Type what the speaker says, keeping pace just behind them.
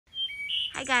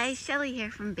Hi guys, Shelly here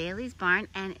from Bailey's Barn,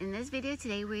 and in this video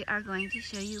today we are going to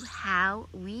show you how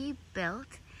we built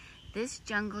this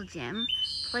jungle gym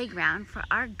playground for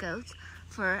our goats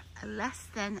for less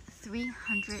than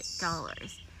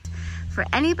 $300. For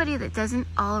anybody that doesn't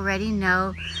already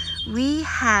know, we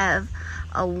have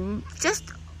just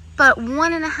about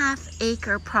 1.5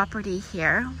 acre property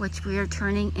here, which we are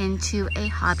turning into a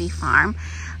hobby farm.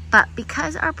 But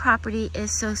because our property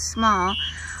is so small,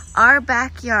 our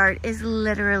backyard is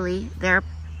literally their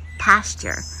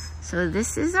pasture. So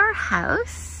this is our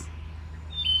house,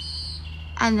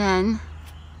 and then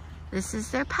this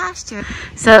is their pasture.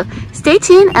 So stay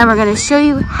tuned and we're gonna show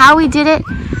you how we did it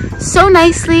so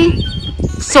nicely,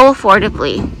 so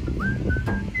affordably.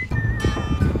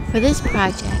 For this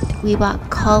project, we bought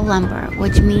cull lumber,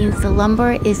 which means the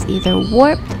lumber is either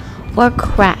warped or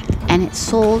cracked, and it's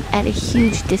sold at a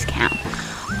huge discount.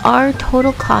 Our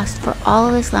total cost for all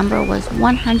of this lumber was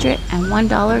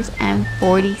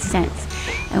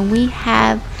 $101.40, and we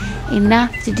have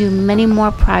enough to do many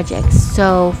more projects.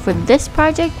 So for this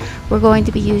project, we're going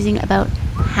to be using about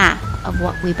half of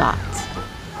what we bought.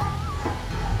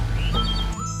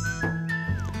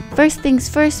 First things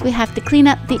first, we have to clean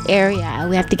up the area.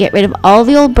 We have to get rid of all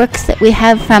the old bricks that we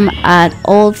have from an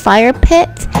old fire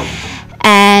pit.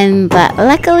 But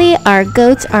luckily our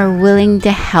goats are willing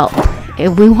to help,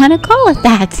 if we want to call it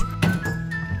that.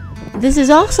 This is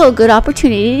also a good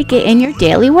opportunity to get in your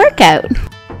daily workout.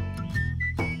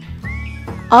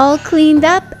 All cleaned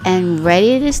up and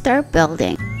ready to start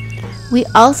building. We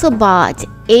also bought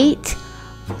 8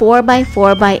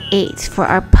 4x4x8s for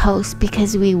our posts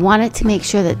because we wanted to make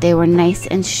sure that they were nice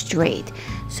and straight.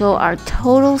 So our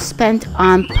total spent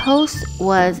on posts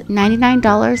was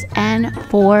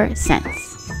 $99.04.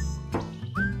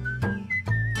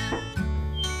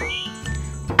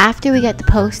 After we get the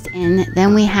post in,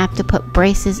 then we have to put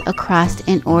braces across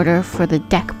in order for the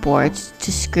deck boards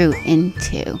to screw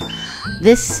into.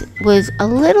 This was a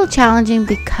little challenging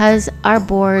because our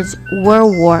boards were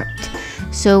warped,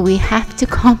 so we have to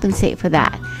compensate for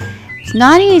that. It's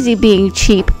not easy being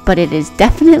cheap, but it is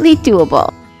definitely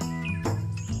doable.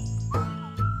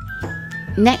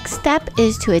 Next step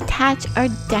is to attach our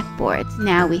deck boards.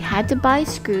 Now we had to buy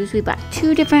screws. We bought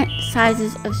 2 different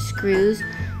sizes of screws.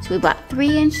 So we bought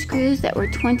 3-inch screws that were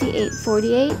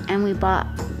 28/48, and we bought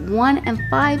 1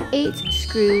 5/8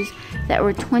 screws that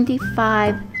were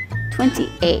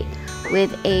 25/28,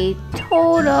 with a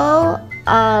total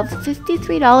of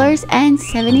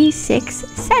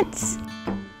 $53.76.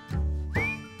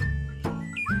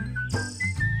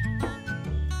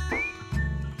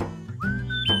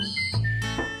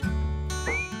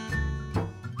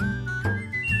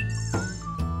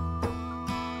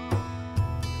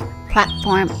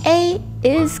 Platform A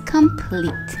is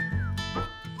complete.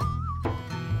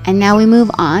 And now we move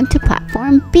on to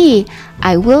platform B.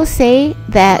 I will say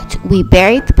that we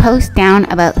buried the post down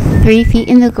about 3 feet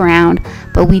in the ground,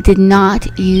 but we did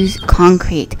not use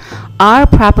concrete. Our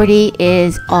property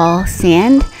is all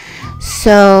sand,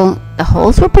 so the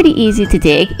holes were pretty easy to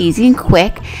dig, easy and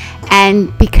quick.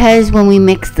 And because when we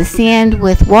mix the sand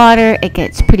with water, it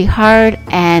gets pretty hard,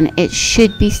 and it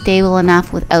should be stable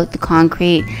enough without the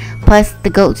concrete. Plus, the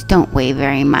goats don't weigh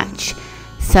very much,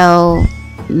 so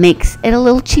makes it a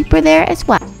little cheaper there as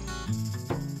well.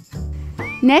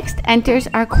 Next enters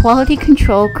our quality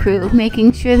control crew,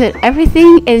 making sure that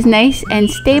everything is nice and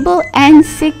stable and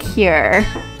secure.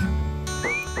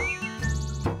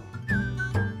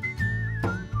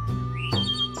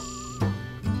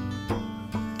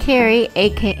 Carrie,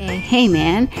 aka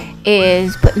Heyman,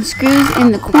 is putting screws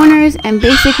in the corners and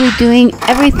basically doing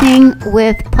everything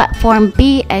with platform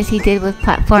B as he did with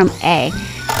platform A.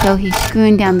 So he's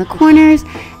screwing down the corners,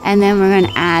 and then we're going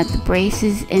to add the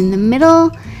braces in the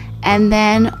middle, and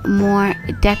then more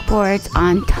deck boards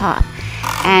on top.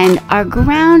 And our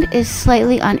ground is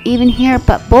slightly uneven here,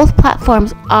 but both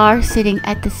platforms are sitting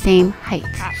at the same height,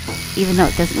 even though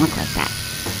it doesn't look like that.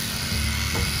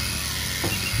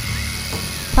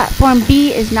 Platform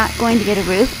B is not going to get a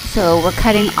roof, so we're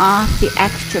cutting off the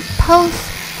extra posts,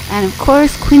 and of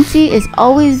course Quincy is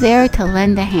always there to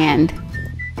lend a hand.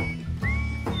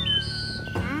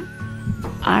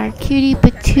 Our cutie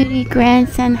patootie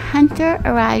grandson Hunter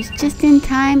arrives just in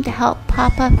time to help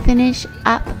Papa finish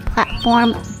up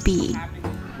platform B.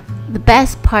 The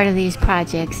best part of these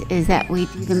projects is that we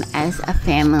do them as a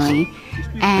family,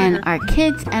 and our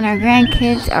kids and our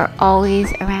grandkids are always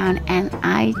around, and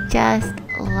I just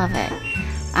love it.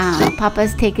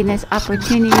 Papa's taken this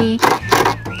opportunity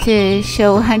to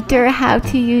show Hunter how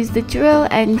to use the drill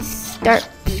and start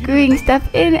screwing stuff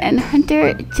in, and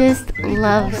Hunter just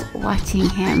loves watching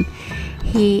him.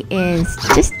 He is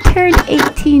just turned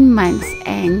 18 months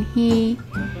and he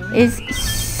is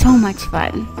so much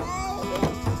fun.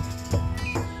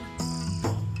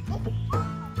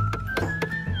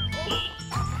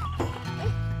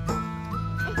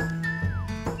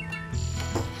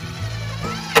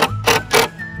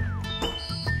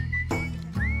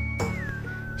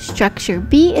 Structure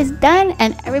B is done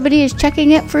and everybody is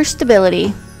checking it for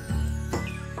stability.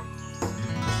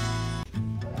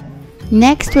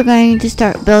 Next, we're going to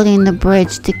start building the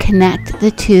bridge to connect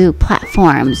the two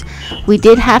platforms. We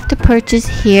did have to purchase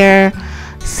here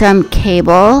some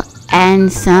cable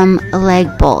and some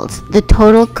leg bolts. The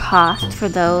total cost for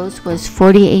those was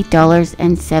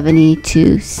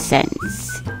 $48.72.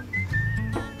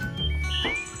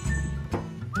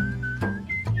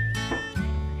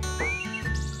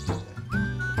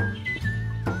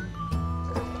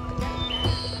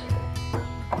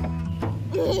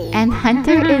 And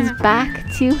Hunter is back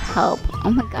to help. Oh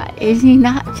my god, is he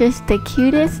not just the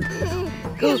cutest?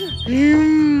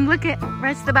 Look at,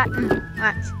 press the button,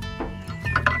 watch.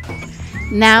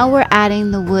 Now we're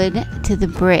adding the wood to the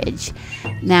bridge.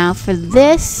 Now for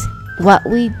this, what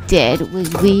we did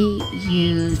was we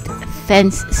used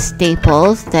fence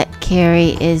staples that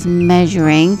Carrie is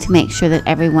measuring to make sure that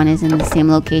everyone is in the same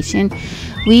location.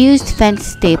 We used fence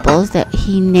staples that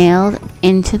he nailed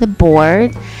into the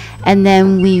board, and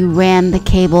then we ran the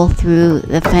cable through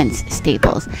the fence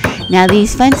staples. Now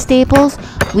these fence staples,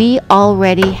 we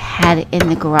already had in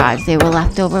the garage. They were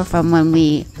left over from when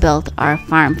we built our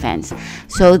farm fence.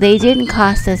 So they didn't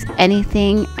cost us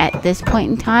anything at this point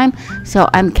in time. So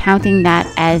I'm counting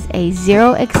that as a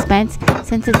zero expense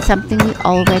since it's something we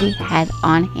already had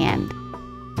on hand.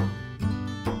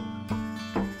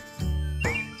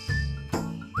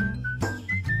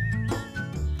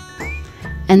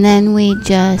 And then we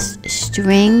just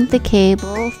string the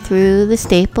cable through the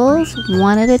staples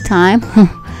one at a time.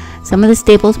 Some of the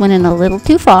staples went in a little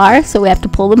too far, so we have to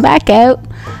pull them back out.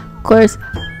 Of course,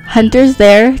 Hunter's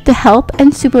there to help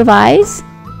and supervise.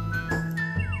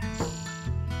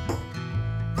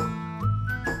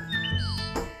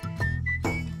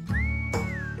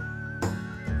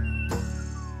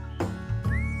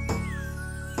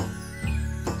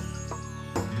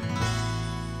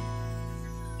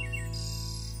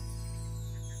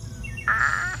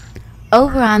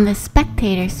 Over on the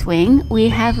spectator swing, we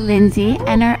have Lindsay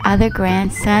and our other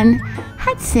grandson,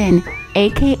 Hudson,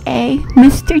 aka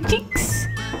Mr. Cheeks.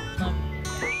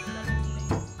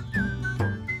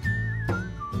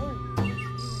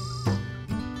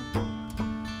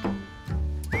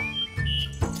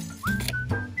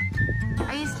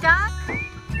 Are you stuck?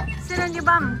 Sit on your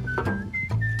bum.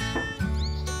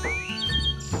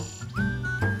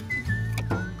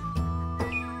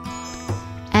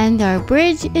 And our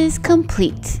bridge is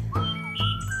complete.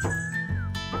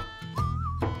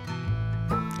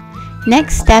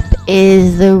 Next step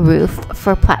is the roof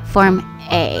for platform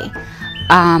A.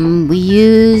 We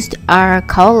used our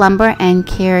cull lumber and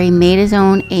Carrie made his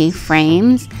own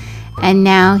A-frames, and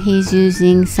now he's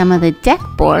using some of the deck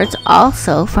boards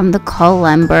also from the cull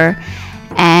lumber,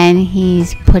 and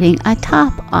he's putting a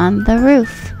top on the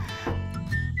roof.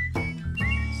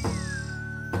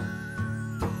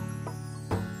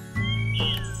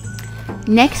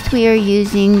 Next, we are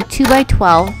using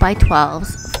 2x12 by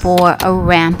 12s for a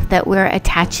ramp that we're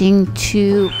attaching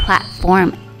to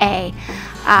platform A.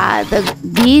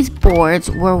 These boards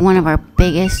were one of our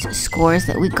biggest scores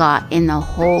that we got in the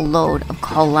whole load of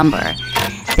cull lumber.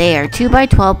 They are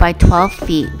 2x12 by 12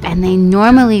 feet, and they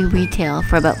normally retail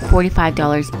for about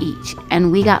 $45 each, and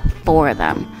we got 4 of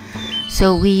them.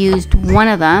 So we used one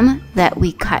of them that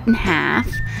we cut in half,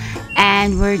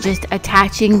 and we're just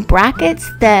attaching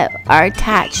brackets that are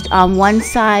attached on one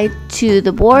side to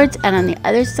the boards, and on the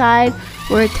other side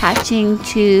we're attaching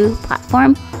to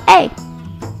platform A.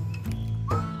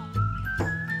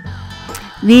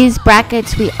 These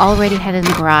brackets we already had in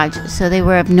the garage, so they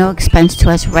were of no expense to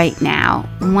us right now.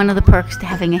 One of the perks to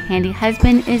having a handy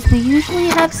husband is we usually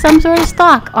have some sort of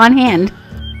stock on hand.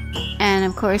 And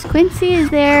of course Quincy is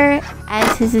there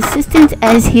as his assistant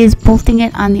as he is bolting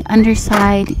it on the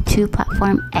underside to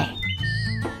platform A.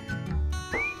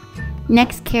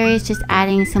 Next, Carrie is just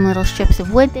adding some little strips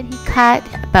of wood that he cut,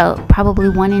 about probably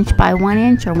 1 inch by 1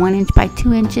 inch or 1 inch by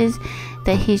 2 inches,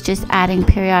 that he's just adding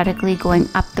periodically going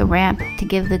up the ramp to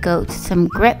give the goats some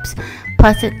grips.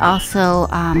 Plus it also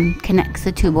connects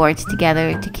the two boards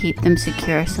together to keep them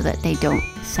secure so that they don't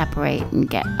separate and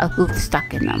get a hoof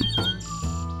stuck in them.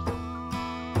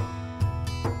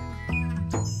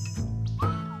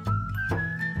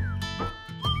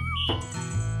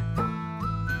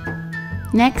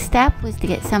 Next step was to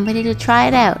get somebody to try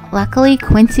it out. Luckily,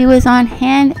 Quincy was on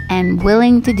hand and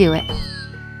willing to do it.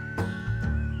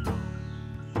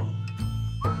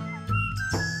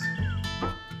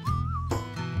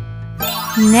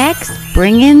 Next,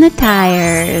 bring in the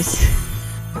tires.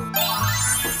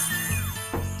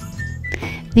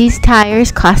 These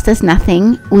tires cost us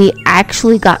nothing. We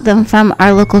actually got them from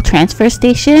our local transfer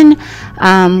station.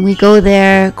 We go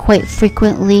there quite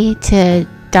frequently to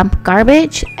dump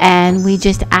garbage, and we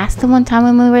just asked them one time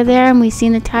when we were there and we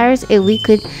seen the tires if we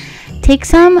could take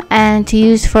some and to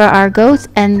use for our goats,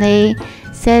 and they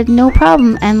said no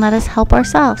problem and let us help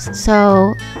ourselves.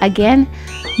 So again,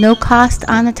 no cost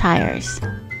on the tires.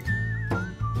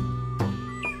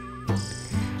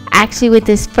 Actually, with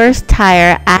this first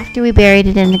tire, after we buried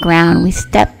it in the ground, we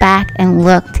stepped back and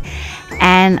looked,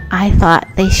 and I thought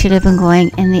they should have been going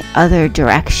in the other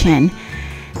direction.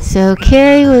 So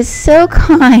Carrie was so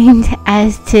kind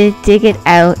as to dig it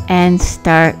out and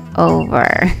start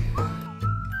over.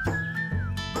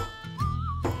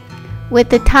 With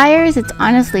the tires, it's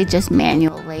honestly just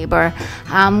manual labor.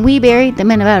 We buried them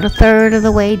in about a third of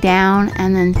the way down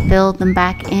and then filled them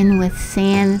back in with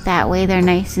sand. That way they're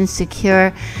nice and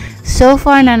secure. So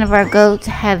far, none of our goats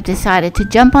have decided to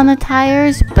jump on the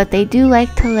tires, but they do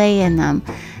like to lay in them.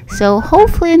 So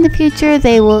hopefully in the future,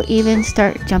 they will even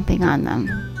start jumping on them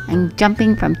and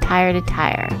jumping from tire to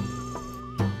tire.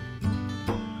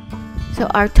 So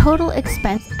our total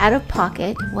expense out of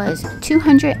pocket was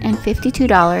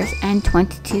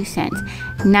 $252.22,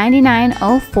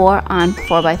 $99.04 on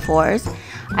 4x4s.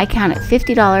 I counted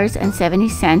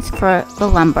 $50.70 for the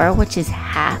lumber, which is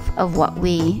half of what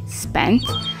we spent,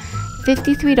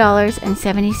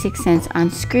 $53.76 on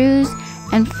screws,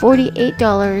 and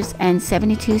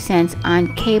 $48.72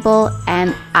 on cable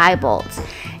and eye bolts.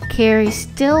 Carrie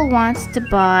still wants to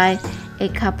buy a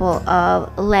couple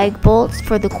of leg bolts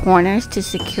for the corners to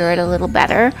secure it a little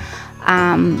better,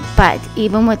 but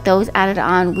even with those added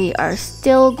on, we are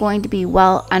still going to be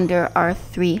well under our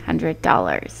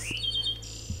 $300.